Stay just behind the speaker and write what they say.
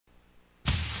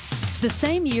The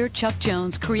same year Chuck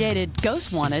Jones created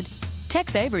Ghost Wanted,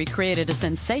 Tex Avery created a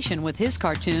sensation with his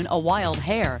cartoon A Wild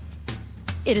Hare.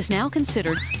 It is now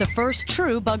considered the first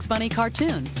true Bugs Bunny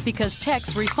cartoon because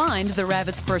Tex refined the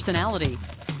rabbit's personality.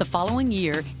 The following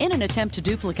year, in an attempt to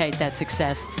duplicate that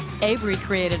success, Avery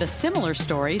created a similar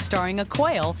story starring a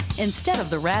quail instead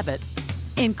of the rabbit.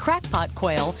 In Crackpot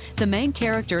Quail, the main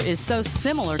character is so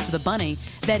similar to the bunny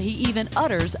that he even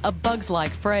utters a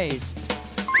Bugs-like phrase.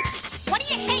 What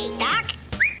do you say, Doc?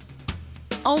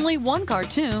 Only one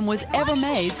cartoon was ever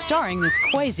made starring this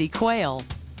crazy quail.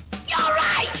 You're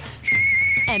right!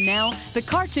 And now, the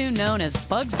cartoon known as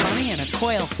Bugs Bunny in a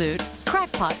Quail Suit,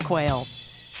 Crackpot Quail.